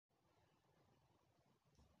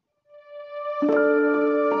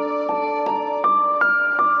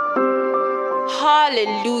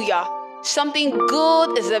Hallelujah. Something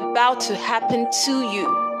good is about to happen to you.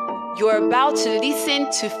 You're about to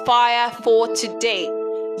listen to Fire for Today,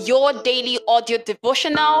 your daily audio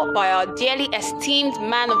devotional by our dearly esteemed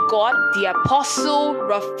man of God, the Apostle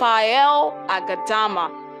Raphael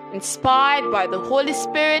Agadama, inspired by the Holy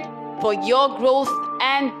Spirit for your growth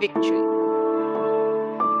and victory.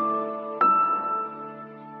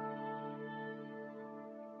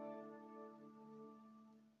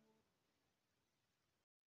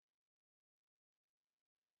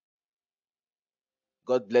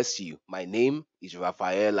 God bless you. My name is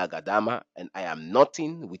Raphael Agadama, and I am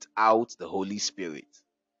nothing without the Holy Spirit.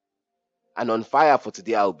 And on Fire for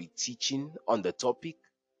Today, I'll be teaching on the topic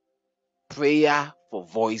prayer for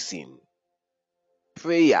voicing.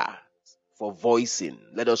 Prayer for voicing.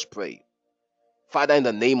 Let us pray. Father, in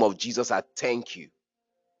the name of Jesus, I thank you.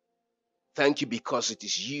 Thank you because it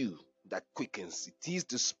is you that quickens. It is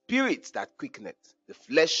the Spirit that quickeneth. The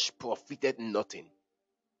flesh profited nothing.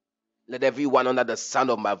 Let everyone under the sound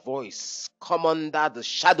of my voice come under the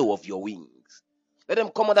shadow of your wings. Let them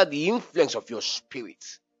come under the influence of your Spirit.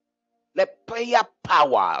 Let prayer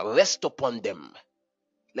power rest upon them.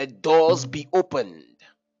 Let doors be opened.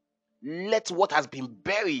 Let what has been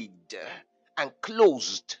buried and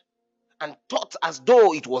closed and thought as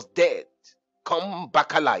though it was dead come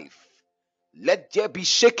back alive. Let there be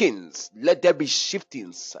shakings, let there be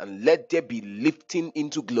shiftings, and let there be lifting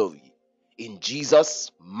into glory. In Jesus'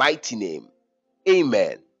 mighty name,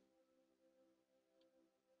 amen.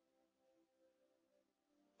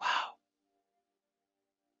 Wow.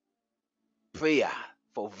 Prayer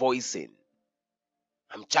for voicing.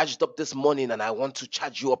 I'm charged up this morning and I want to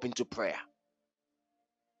charge you up into prayer.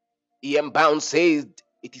 E.M. Bound says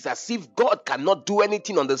it is as if God cannot do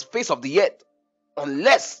anything on the face of the earth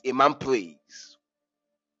unless a man prays.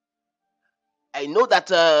 I know that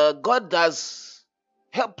God has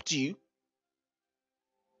helped you,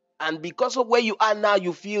 and because of where you are now,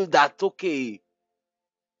 you feel that, okay,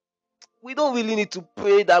 we don't really need to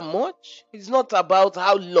pray that much. It's not about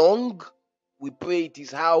how long we pray, it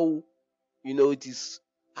is how, it is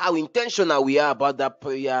how intentional we are about that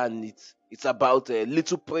prayer, and it's about a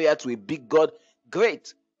little prayer to a big God.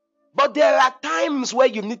 Great. But there are times where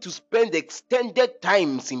you need to spend extended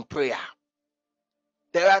times in prayer.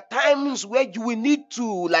 There are times where you will need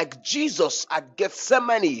to, like Jesus at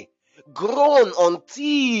Gethsemane, groan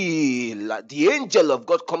until the angel of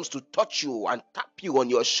God comes to touch you and tap you on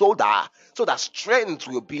your shoulder so that strength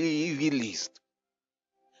will be released.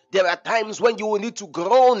 There are times when you will need to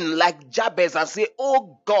groan like Jabez and say,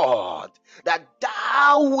 oh God, that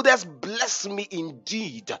thou wouldest bless me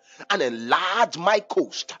indeed and enlarge my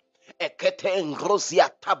coast. There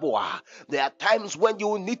are times when you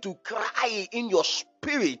will need to cry in your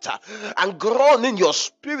spirit and groan in your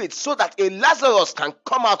spirit so that a Lazarus can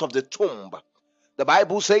come out of the tomb. The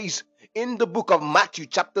Bible says in the book of Matthew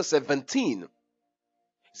chapter 17, it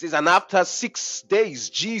says, and after 6 days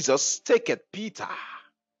Jesus taketh Peter,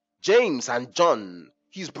 James and John,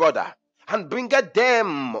 his brother, and bringeth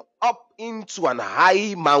them up into an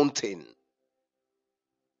high mountain,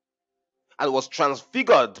 and was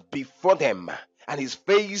transfigured before them, and his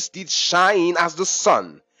face did shine as the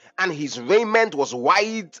sun, and his raiment was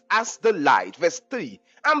white as the light. Verse 3,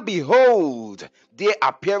 and behold, there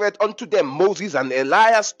appeared unto them Moses and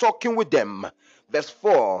Elias talking with them. Verse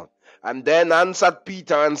 4, and then answered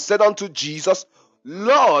Peter and said unto Jesus,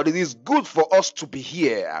 Lord, it is good for us to be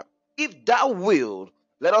here. If thou wilt,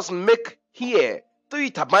 let us make here 3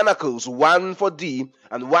 tabernacles, one for thee,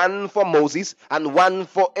 and one for Moses, and one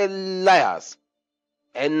for Elias.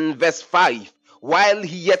 And verse 5, while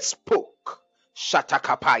he yet spoke,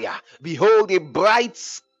 Shatakapaya, behold, a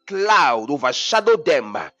bright cloud overshadowed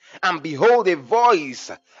them, and behold, a voice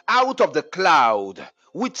out of the cloud,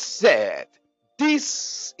 which said,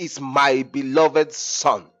 This is my beloved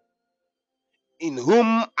Son, in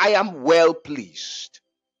whom I am well pleased.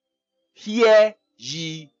 Hear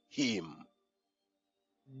ye him.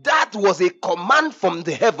 That was a command from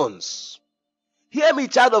the heavens. Hear me,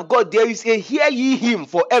 child of God. There is a hear ye him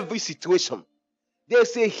for every situation. There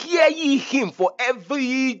is a hear ye him for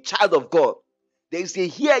every child of God. There is a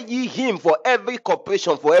hear ye him for every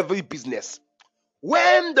corporation, for every business.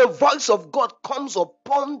 When the voice of God comes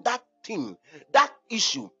upon that thing, that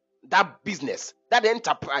issue, that business, that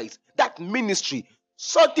enterprise, that ministry,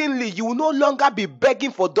 suddenly you will no longer be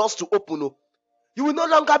begging for doors to open. You will no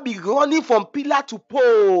longer be running from pillar to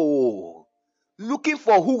pole, looking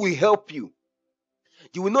for who will help you.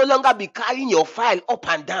 You will no longer be carrying your file up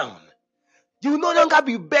and down. You will no longer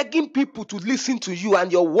be begging people to listen to you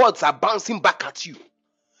and your words are bouncing back at you.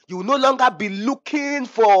 You will no longer be looking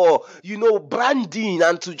for, branding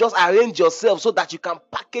and to just arrange yourself so that you can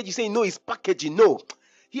package. You say, no, it's packaging. No.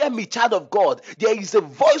 Hear me, child of God. There is a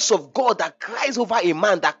voice of God that cries over a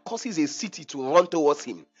man that causes a city to run towards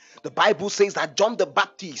him. The Bible says that John the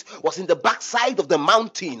Baptist was in the backside of the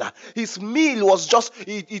mountain. His meal was just,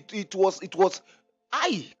 it was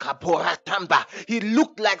Kaporatamba. He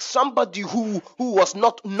looked like somebody who was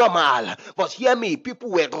not normal. But hear me,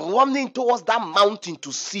 people were running towards that mountain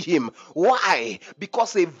to see him. Why?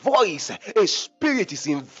 Because a voice, a spirit is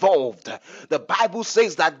involved. The Bible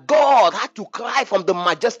says that God had to cry from the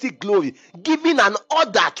majestic glory, giving an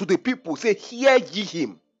order to the people. Say, hear ye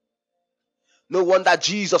him. No wonder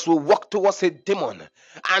Jesus will walk towards a demon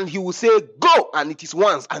and he will say, go, and it is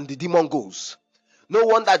once, and the demon goes. No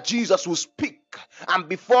wonder Jesus will speak, and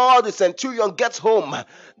before the centurion gets home,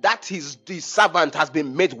 that the servant has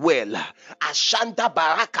been made well. Ashanda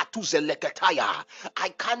barakatu zeleketaya,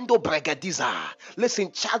 aikando bregediza. Listen,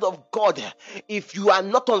 child of God, if you are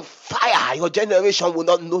not on fire, your generation will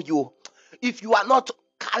not know you. If you are not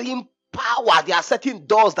carrying power, there are certain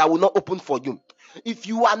doors that will not open for you. If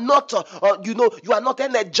you are not, you are not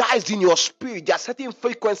energized in your spirit, there are certain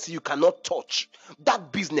frequencies you cannot touch.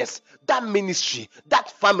 That business, that ministry,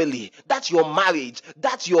 that family, that's your marriage,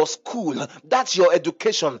 that's your school, that's your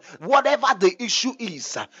education, whatever the issue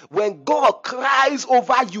is, when God cries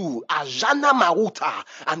over you, Ajana Maruta,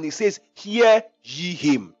 and he says, hear ye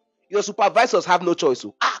him. Your supervisors have no choice.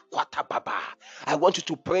 I want you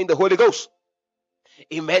to pray in the Holy Ghost.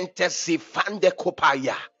 Imente sifande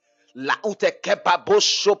kopaya. La ute kepa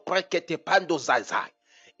bosho prekete pando zazai.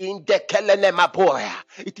 In the kelene maboya.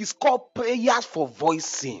 It is called prayers for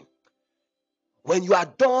voicing. When you are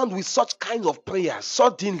done with such kind of prayers,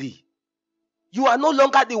 suddenly, you are no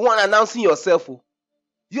longer the one announcing yourself.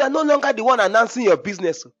 You are no longer the one announcing your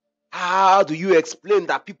business. How do you explain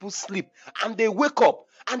that people sleep and they wake up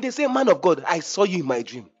and they say, man of God, I saw you in my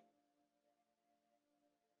dream?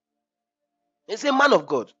 They say, man of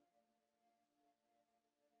God.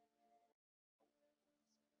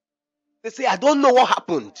 They say, I don't know what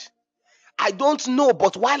happened. I don't know,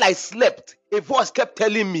 but while I slept, a voice kept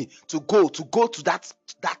telling me to go to that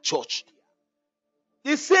church.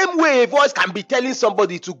 The same way a voice can be telling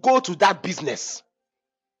somebody to go to that business.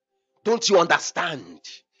 Don't you understand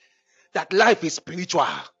that life is spiritual?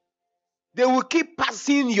 They will keep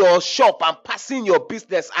passing your shop and passing your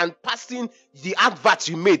business and passing the advert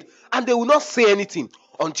you made, and they will not say anything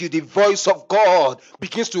until the voice of God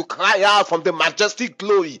begins to cry out from the majestic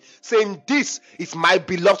glory, saying, this is my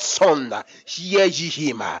beloved son, hear ye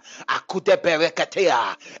him. Akude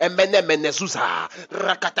bereketea, emene menezuza,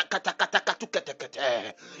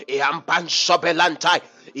 rakatakatakatakatukete, eampan shobelantai,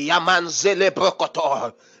 eaman zele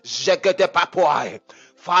brokoto, jegede papoai.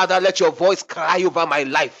 Father, let your voice cry over my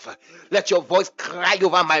life. Let your voice cry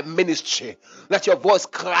over my ministry. Let your voice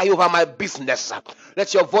cry over my business.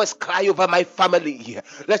 Let your voice cry over my family.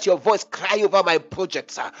 Let your voice cry over my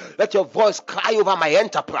projects. Let your voice cry over my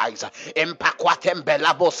enterprise.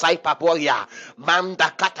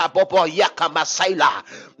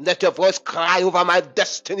 Let your voice cry over my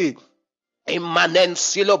destiny. Immanen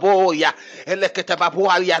siloboya elekete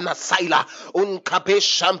babualia na saila un kape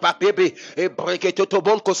shamba bebe e breketo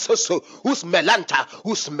tobonko soso usmelanta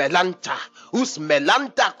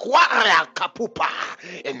kwara kapupa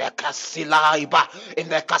eneka silaiba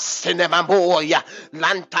eneka sinema moya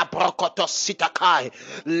lanta brokoto sitakai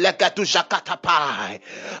legatu jakata pai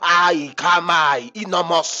ai kamai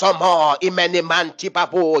inomo somo imene manti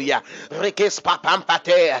baboya rekes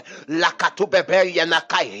papampate lakatu bebeya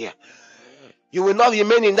nakai. You will not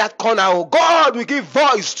remain in that corner. Oh, God will give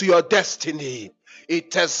voice to your destiny.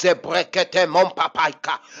 It is a brekete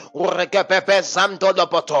mompapaika. Uregepepe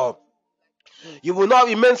zamdoloboto. You will not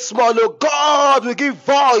remain small. Oh, God will give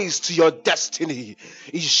voice to your destiny.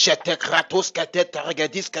 Ishete kratos kete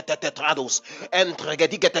regedis kete tetrados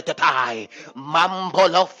entregediketetai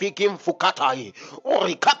mambolo fikim fukatai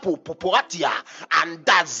orikapu pupuatia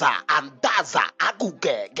andaza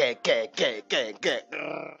aguge ge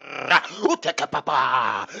uteke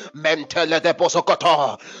papa mentele de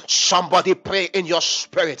bosokoto. Somebody pray in your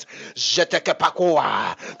spirit. Jeteke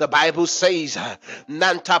pakua. The Bible says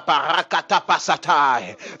nanta parakata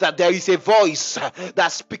pasatai, that there is a voice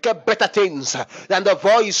that speaketh better things than the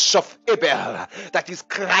voice of Abel, that is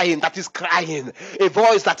crying, a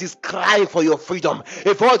voice that is crying for your freedom,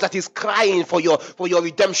 a voice that is crying for your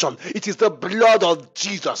redemption. It is the blood of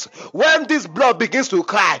Jesus. When this blood begins to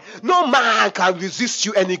cry, no man can resist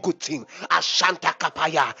you any good thing. Ashanta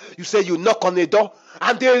kapaya. You say you knock on the door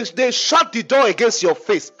and they shut the door against your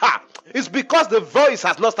face. It's because the voice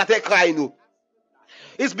has not started crying. Oh.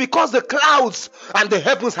 It's because the clouds and the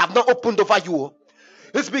heavens have not opened over you.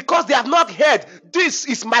 It's because they have not heard, this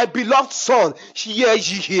is my beloved son, hear ye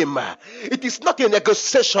him. It is not a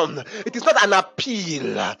negotiation. It is not an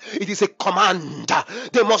appeal. It is a command.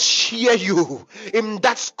 They must hear you in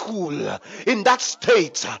that school, in that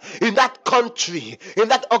state, in that country, in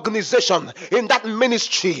that organization, in that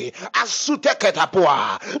ministry.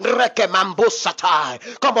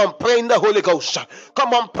 Come on, pray in the Holy Ghost.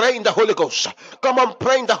 Come on, pray in the Holy Ghost. Come on,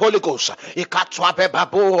 pray in the Holy Ghost.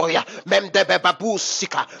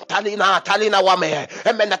 Talina wame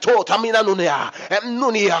emenato tamina nunia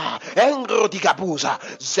engro di gabuza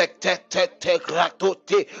zekte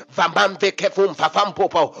gratote vamamve kefum fafam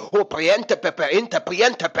popo o priente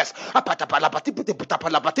pes apata pala patipiti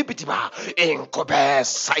putapala patipitiba enkobe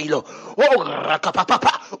sailo o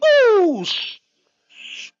rakapapa.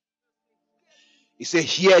 He said,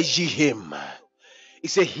 hear ye him. He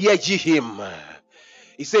said, hear ye him.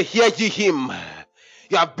 He said, hear ye him.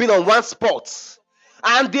 You have been on one spot,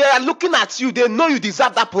 and they are looking at you. They know you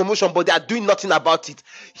deserve that promotion, but they are doing nothing about it.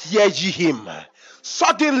 Hear ye him.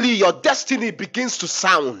 Suddenly your destiny begins to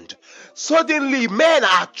sound. Suddenly men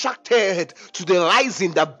are attracted to the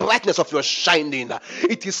rising, the brightness of your shining.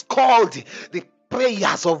 It is called the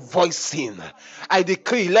prayers of voicing. I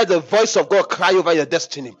decree, let the voice of God cry over your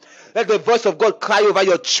destiny. Let the voice of God cry over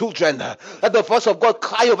your children. Let the voice of God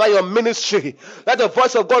cry over your ministry. Let the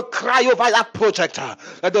voice of God cry over that project.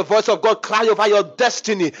 Let the voice of God cry over your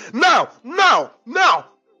destiny. Now,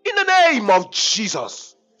 in the name of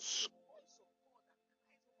Jesus.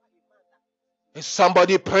 Is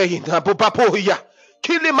somebody praying?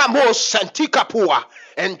 Kilimamo sentikapua.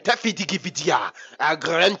 Entefidigividia,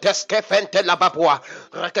 agrenteske fente la babua,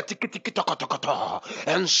 rakatikitokotokota,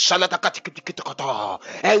 and shalatakatikitokota,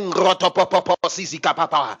 and grotopopopo sisika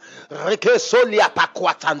papa, rekesolia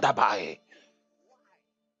paquatandabai.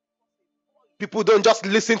 People don't just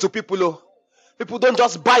listen to people. Oh. People don't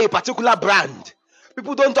just buy a particular brand.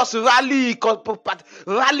 People don't just rally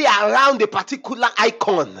around a particular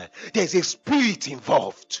icon. There's a spirit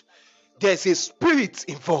involved. There's a spirit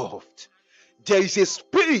involved. There is a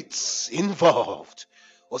spirit involved.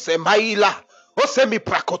 Ose maila, ose mi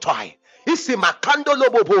prakotai. Isi makando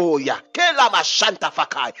loboboya, kela mashanta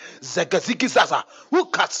fakai, zega zigizaza,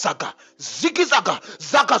 ukatsaga, zigizaga,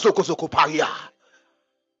 zaga zoko zoko paria.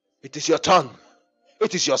 It is your turn.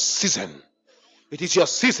 It is your season. It is your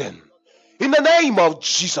season. In the name of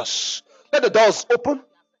Jesus, let the doors open.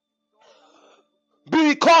 Be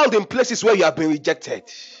recalled in places where you have been rejected,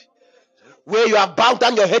 where you have bowed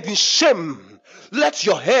down your head in shame. Let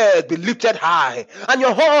your head be lifted high and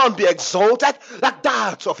your horn be exalted like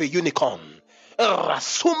that of a unicorn. I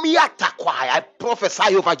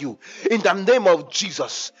prophesy over you in the name of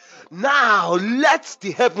Jesus. Now let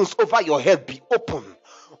the heavens over your head be open.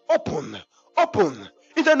 Open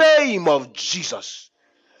in the name of Jesus.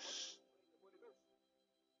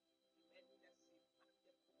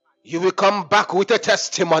 You will come back with a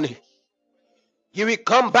testimony. You will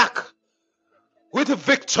come back with a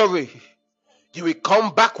victory. You will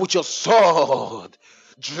come back with your sword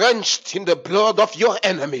drenched in the blood of your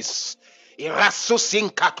enemies.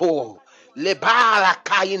 Irasusinkato lebara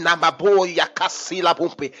kaina maboya kasila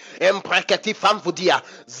bumpe empreketi famvudia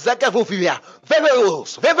zagavuvia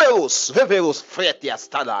veveros fretia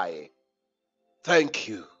stalai. Thank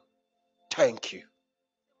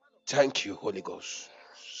you, Holy Ghost.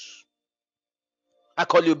 I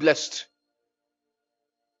call you blessed.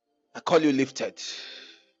 I call you lifted.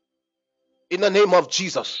 In the name of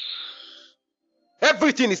Jesus.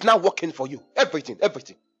 Everything is now working for you. Everything.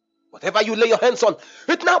 Whatever you lay your hands on,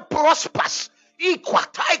 it now prospers.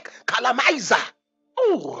 Equataik kalamaiza.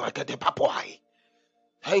 Oh,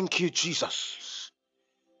 thank you, Jesus.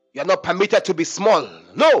 You are not permitted to be small.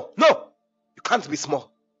 No. You can't be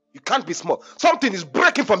small. Something is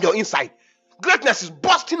breaking from your inside. Greatness is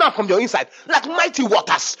bursting out from your inside like mighty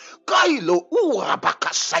waters.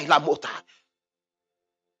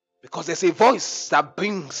 Because there's a voice that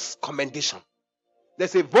brings commendation.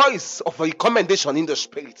 There's a voice of a commendation in the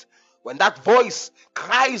spirit. When that voice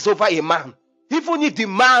cries over a man, even if the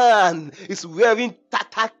man is wearing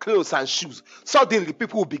tattered clothes and shoes, suddenly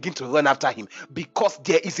people will begin to run after him because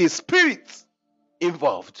there is a spirit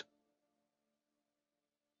involved.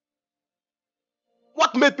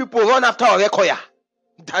 What made people run after Orekoya?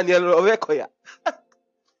 Daniel Orekoya.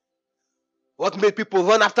 What made people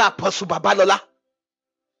run after Apostle Babalola?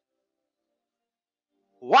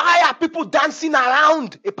 Why are people dancing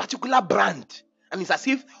around a particular brand? And it's as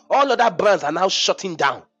if all other brands are now shutting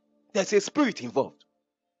down. There's a spirit involved.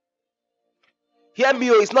 Hear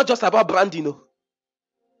me, oh, it's not just about branding. Oh.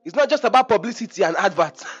 It's not just about publicity and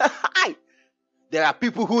adverts. There are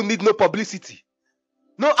people who need no publicity,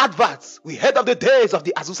 no adverts. We heard of the days of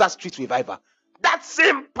the Azusa Street Revival. That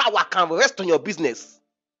same power can rest on your business.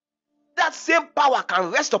 That same power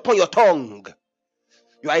can rest upon your tongue.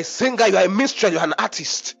 You are a singer, you are a minstrel, you are an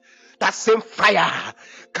artist. That same fire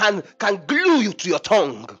can glue you to your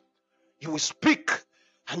tongue. You will speak,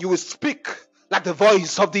 and you will speak like the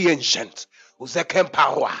voice of the ancient. Uzekem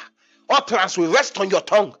power. Utterance will rest on your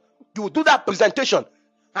tongue. You will do that presentation,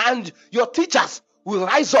 and your teachers will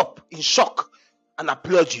rise up in shock and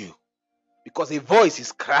applaud you because a voice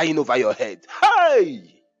is crying over your head.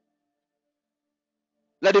 Hey!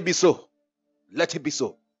 Let it be so. Let it be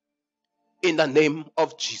so. In the name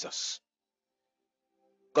of Jesus.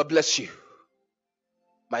 God bless you.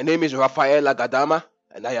 My name is Raphael Agadama,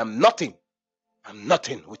 and I am nothing. I'm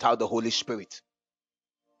nothing without the Holy Spirit.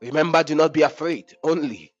 Remember, do not be afraid.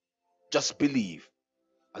 Only just believe.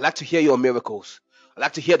 I'd like to hear your miracles. I'd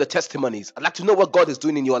like to hear the testimonies. I'd like to know what God is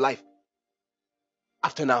doing in your life.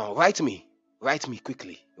 After now, write me. Write me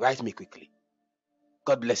quickly. Write me quickly.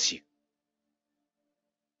 God bless you.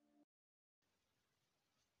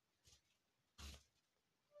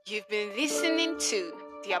 You've been listening to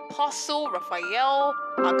the Apostle Raphael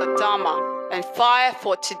Agadama and Fire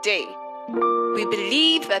for Today. We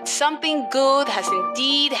believe that something good has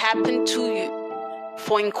indeed happened to you.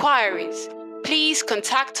 For inquiries, please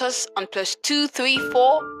contact us on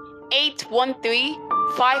 +234 813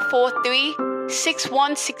 543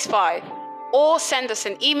 6165 or send us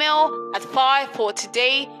an email at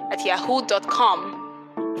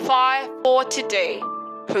firefortoday@yahoo.com. Fire for Today,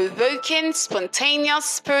 provoking spontaneous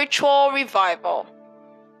spiritual revival.